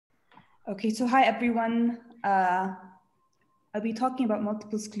Okay, so hi everyone. I'll be talking about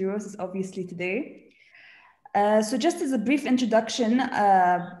multiple sclerosis obviously today. So just as a brief introduction,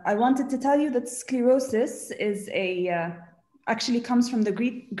 I wanted to tell you that sclerosis is actually comes from the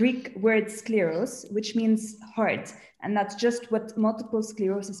Greek word skleros, which means hard. And that's just what multiple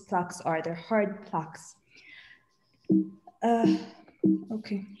sclerosis plaques are. They're hard plaques.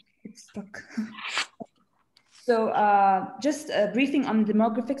 Okay, it's stuck. So just a briefing on the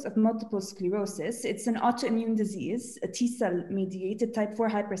demographics of multiple sclerosis. It's an autoimmune disease, a T-cell mediated type 4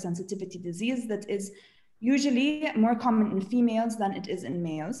 hypersensitivity disease that is usually more common in females than it is in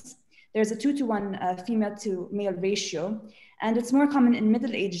males. There's a 2-to-1 female to male ratio, and it's more common in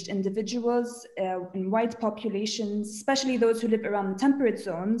middle-aged individuals, in white populations, especially those who live around the temperate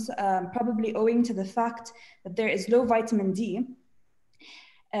zones, probably owing to the fact that there is low vitamin D.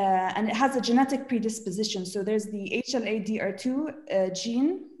 And it has a genetic predisposition. So there's the HLA-DR2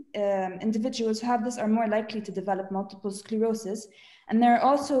 gene. Individuals who have this are more likely to develop multiple sclerosis. And there are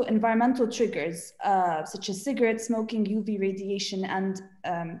also environmental triggers, such as cigarette smoking, UV radiation, and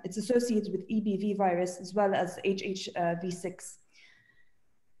it's associated with EBV virus as well as HHV6.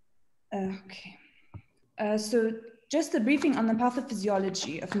 Okay. So just a briefing on the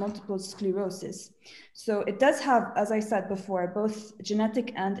pathophysiology of multiple sclerosis. So it does have, as I said before, both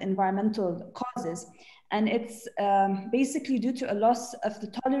genetic and environmental causes. And it's basically due to a loss of the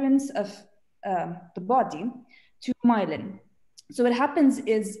tolerance of the body to myelin. So what happens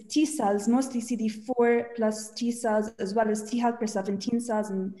is T cells, mostly CD4 plus T cells, as well as T helper 17 cells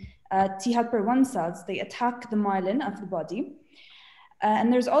and T helper 1 cells, they attack the myelin of the body.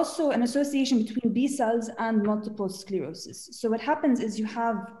 And there's also an association between B cells and multiple sclerosis. So what happens is you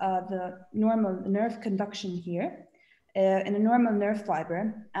have the normal nerve conduction here in a normal nerve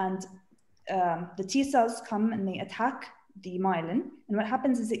fiber, and the T cells come and they attack the myelin. And what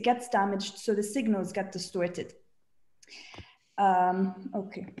happens is it gets damaged, so the signals get distorted.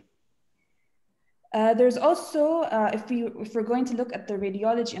 Okay. There's also, if we're going to look at the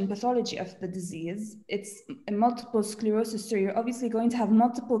radiology and pathology of the disease, it's a multiple sclerosis. So you're obviously going to have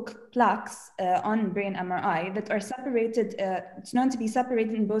multiple plaques on brain MRI that are separated. It's known to be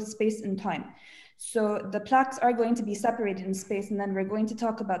separated in both space and time. So the plaques are going to be separated in space, and then we're going to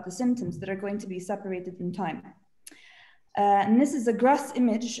talk about the symptoms that are going to be separated in time. And this is a gross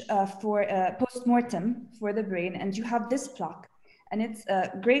image for post-mortem for the brain, and you have this plaque. And it's a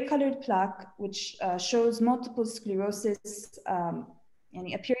gray colored plaque, which shows multiple sclerosis. And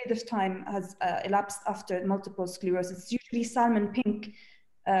a period of time has elapsed after multiple sclerosis. It's usually salmon pink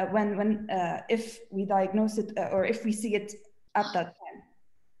if we diagnose it or if we see it at that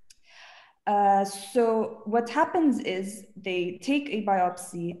time. So what happens is they take a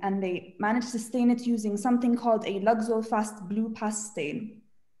biopsy and they manage to stain it using something called a Luxol fast blue pass stain.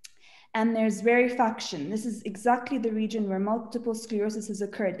 And there's rarefaction. This is exactly the region where multiple sclerosis has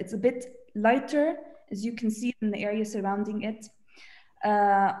occurred. It's a bit lighter, as you can see in the area surrounding it.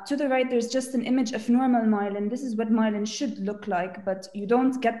 To the right, there's just an image of normal myelin. This is what myelin should look like, but you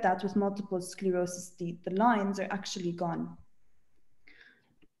don't get that with multiple sclerosis. The lines are actually gone.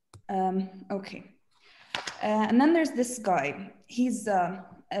 Okay. And then there's this guy. He's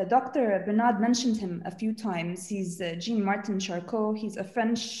Dr. Bernard mentioned him a few times. He's Jean-Martin Charcot. He's a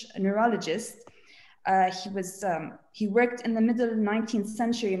French neurologist. He worked in the middle 19th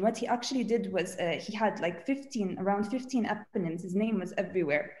century, and what he actually did was he had like around 15 eponyms. His name was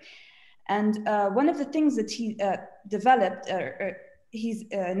everywhere. And one of the things that he developed, he's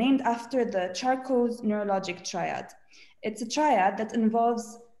named after the Charcot's neurologic triad. It's a triad that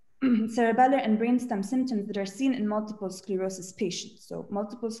involves cerebellar and brainstem symptoms that are seen in multiple sclerosis patients. So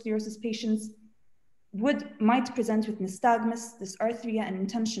multiple sclerosis patients might present with nystagmus, dysarthria, and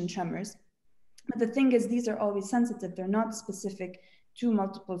intention tremors. But the thing is, these are always sensitive. They're not specific to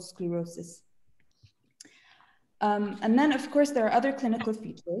multiple sclerosis. And then, of course, there are other clinical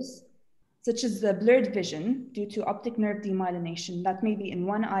features, such as the blurred vision due to optic nerve demyelination that may be in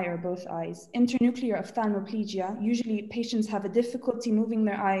one eye or both eyes, internuclear ophthalmoplegia. Usually patients have a difficulty moving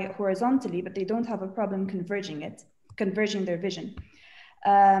their eye horizontally, but they don't have a problem converging their vision.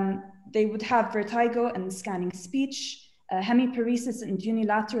 They would have vertigo and scanning speech, hemiparesis and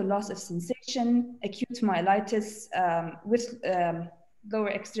unilateral loss of sensation, acute myelitis with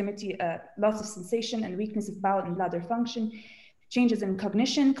lower extremity loss of sensation and weakness of bowel and bladder function, changes in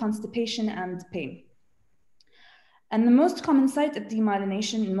cognition, constipation, and pain. And the most common site of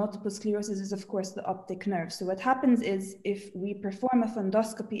demyelination in multiple sclerosis is, of course, the optic nerve. So what happens is, if we perform a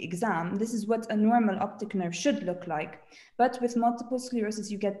fundoscopy exam, this is what a normal optic nerve should look like. But with multiple sclerosis,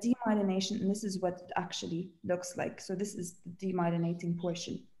 you get demyelination, and this is what it actually looks like. So this is the demyelinating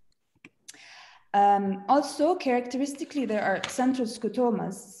portion. Also, characteristically, there are central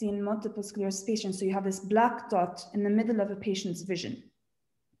scotomas seen in multiple sclerosis patients. So you have this black dot in the middle of a patient's vision.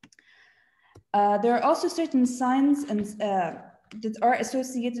 There are also certain signs that are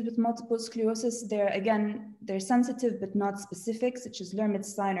associated with multiple sclerosis. They're sensitive but not specific, such as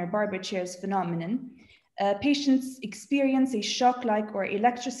Lermit's sign or Barber-Chair's phenomenon. Patients experience a shock-like or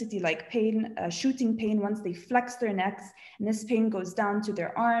electricity-like pain, shooting pain once they flex their necks, and this pain goes down to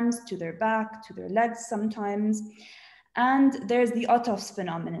their arms, to their back, to their legs sometimes. And there's the Otoff's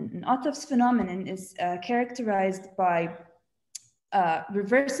phenomenon. And Otoff's phenomenon is characterized by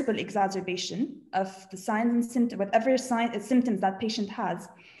reversible exacerbation of the signs and symptoms, whatever symptoms that patient has,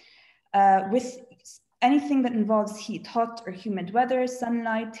 with anything that involves heat, hot or humid weather,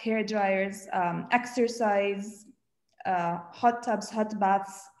 sunlight, hair dryers, exercise, hot tubs, hot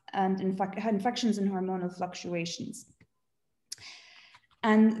baths, and infections and hormonal fluctuations.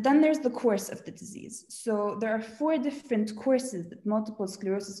 And then there's the course of the disease. So there are 4 different courses that multiple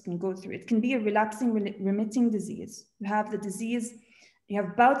sclerosis can go through. It can be a relapsing, remitting disease. You have the disease, you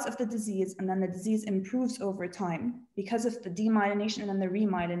have bouts of the disease, and then the disease improves over time because of the demyelination and then the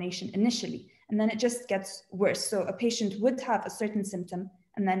remyelination initially. And then it just gets worse. So a patient would have a certain symptom,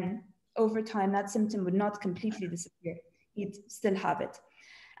 and then over time, that symptom would not completely disappear. He'd still have it.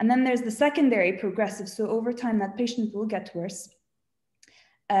 And then there's the secondary progressive. So over time, that patient will get worse.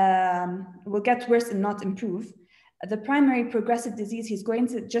 And not improve. The primary progressive disease, he's going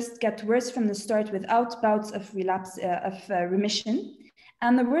to just get worse from the start without bouts of relapse, remission.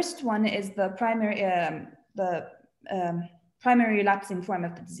 And the worst one is the primary relapsing form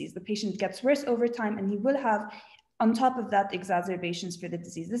of the disease. The patient gets worse over time, and he will have, on top of that, exacerbations for the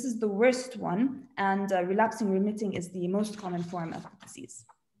disease. This is the worst one, and relapsing remitting is the most common form of the disease.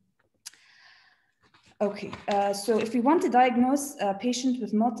 Okay, so if we want to diagnose a patient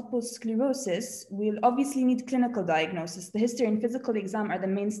with multiple sclerosis, we'll obviously need clinical diagnosis. The history and physical exam are the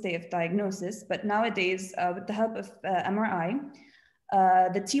mainstay of diagnosis, but nowadays, with the help of MRI,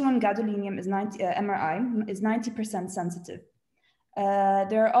 the T1 gadolinium is MRI is 90% sensitive.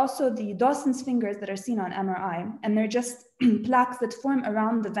 There are also the Dawson's fingers that are seen on MRI, and they're just plaques that form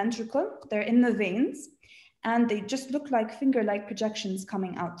around the ventricle. They're in the veins, and they just look like finger-like projections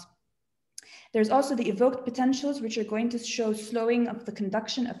coming out. There's also the evoked potentials, which are going to show slowing of the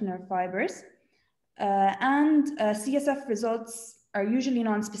conduction of nerve fibers. And CSF results are usually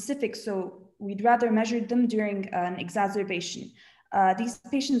non-specific, so we'd rather measure them during an exacerbation. These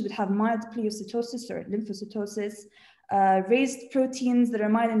patients would have mild pleocytosis or lymphocytosis, raised proteins that are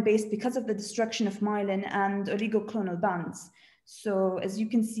myelin-based because of the destruction of myelin, and oligoclonal bands. So as you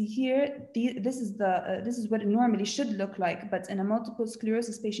can see here, this is what it normally should look like, but in a multiple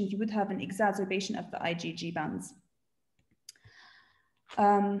sclerosis patient, you would have an exacerbation of the IgG bands.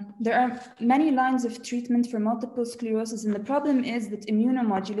 There are many lines of treatment for multiple sclerosis, and the problem is that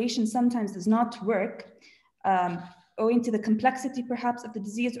immunomodulation sometimes does not work, owing to the complexity perhaps of the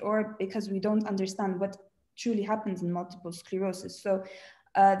disease, or because we don't understand what truly happens in multiple sclerosis. So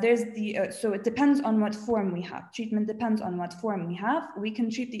so it depends on what form we have. Treatment depends on what form we have. We can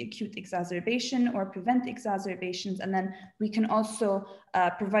treat the acute exacerbation or prevent exacerbations, and then we can also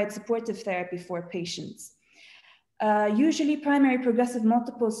provide supportive therapy for patients. Usually primary progressive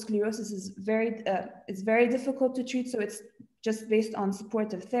multiple sclerosis is very difficult to treat, so it's just based on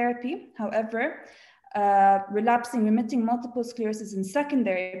supportive therapy. However, relapsing remitting multiple sclerosis and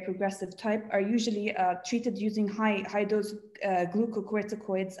secondary progressive type are usually treated using high dose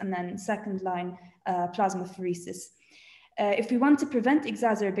glucocorticoids and then second line plasmapheresis. If we want to prevent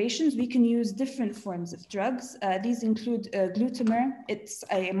exacerbations, we can use different forms of drugs. These include Glutamer.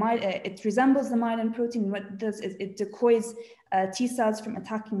 It resembles the myelin protein. What it does is it decoys T cells from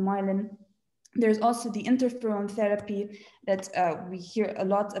attacking myelin. There's also the interferon therapy that we hear a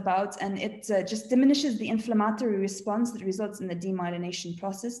lot about, and it just diminishes the inflammatory response that results in the demyelination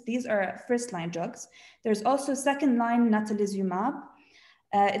process. These are first-line drugs. There's also second-line natalizumab.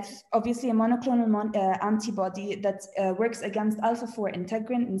 It's obviously a monoclonal antibody that works against alpha-4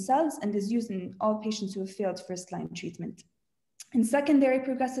 integrin in cells and is used in all patients who have failed first-line treatment. In secondary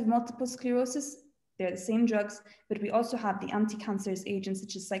progressive multiple sclerosis, they're the same drugs, but we also have the anti-cancerous agents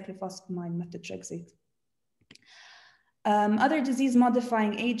such as cyclophosphamide, methotrexate. Other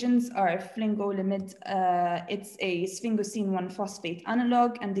disease-modifying agents are flingolimid. It's a sphingosine-1 phosphate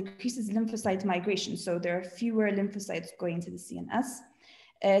analog and decreases lymphocyte migration, so there are fewer lymphocytes going to the CNS.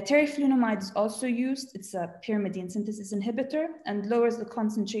 Teriflunomide is also used. It's a pyrimidine synthesis inhibitor and lowers the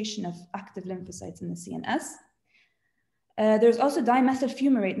concentration of active lymphocytes in the CNS. There's also dimethyl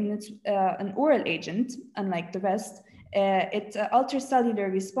fumarate, and it's an oral agent, unlike the rest. It alters cellular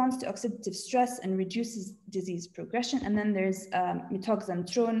response to oxidative stress and reduces disease progression. And then there's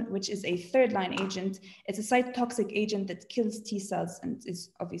mitoxantrone, which is a third-line agent. It's a cytotoxic agent that kills T cells and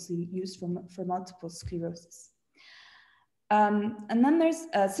is obviously used for multiple sclerosis. And then there's,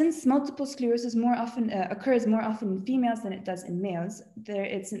 since multiple sclerosis occurs more often in females than it does in males,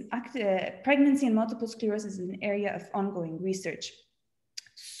 pregnancy and multiple sclerosis is an area of ongoing research.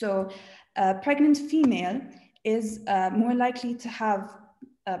 So a pregnant female is more likely to have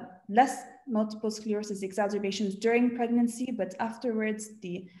less multiple sclerosis exacerbations during pregnancy, but afterwards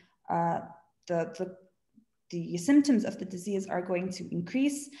the symptoms of the disease are going to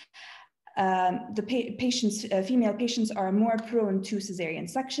increase. Female patients are more prone to cesarean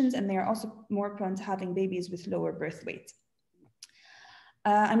sections, and they are also more prone to having babies with lower birth weight.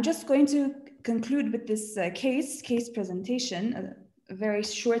 I'm just going to conclude with this case presentation, a very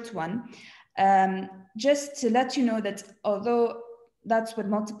short one, just to let you know that although that's what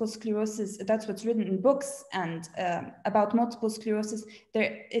multiple sclerosis, that's what's written in books and about multiple sclerosis,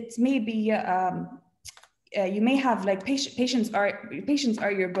 it may be, you may have like patients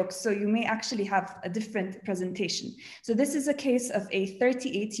are your books, so you may actually have a different presentation. So this is a case of a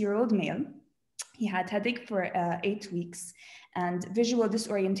 38-year-old male. He had headache for 8 weeks and visual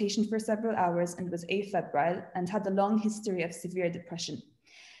disorientation for several hours and was afebrile and had a long history of severe depression.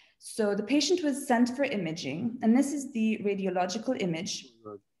 So the patient was sent for imaging, and this is the radiological image.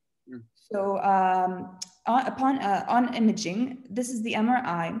 So on imaging, this is the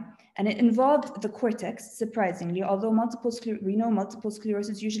MRI, and it involved the cortex, surprisingly, although we know multiple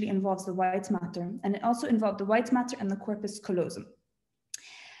sclerosis usually involves the white matter, and it also involved the white matter and the corpus callosum.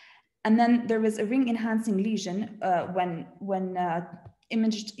 And then there was a ring-enhancing lesion when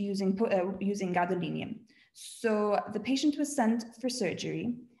imaged using gadolinium. So the patient was sent for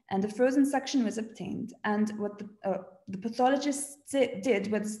surgery, and the frozen section was obtained. And what the pathologists did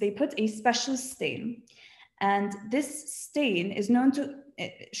was they put a special stain, and this stain is known to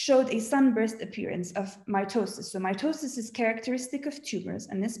showed a sunburst appearance of mitosis. So mitosis is characteristic of tumors,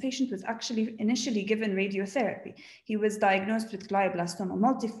 and this patient was actually initially given radiotherapy. He was diagnosed with glioblastoma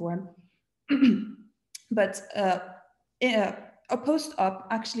multiforme, but post-op,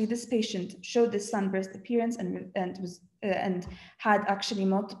 actually, this patient showed this sunburst appearance and had actually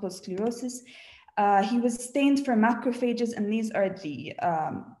multiple sclerosis. He was stained for macrophages, and these are the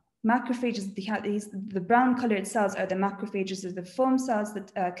macrophages. The brown colored cells are the macrophages, are the foam cells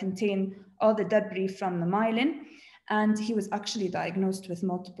that contain all the debris from the myelin. And he was actually diagnosed with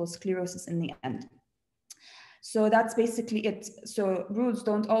multiple sclerosis in the end. So that's basically it. So rules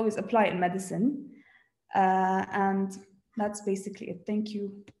don't always apply in medicine. And that's basically it. Thank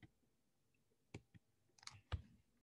you.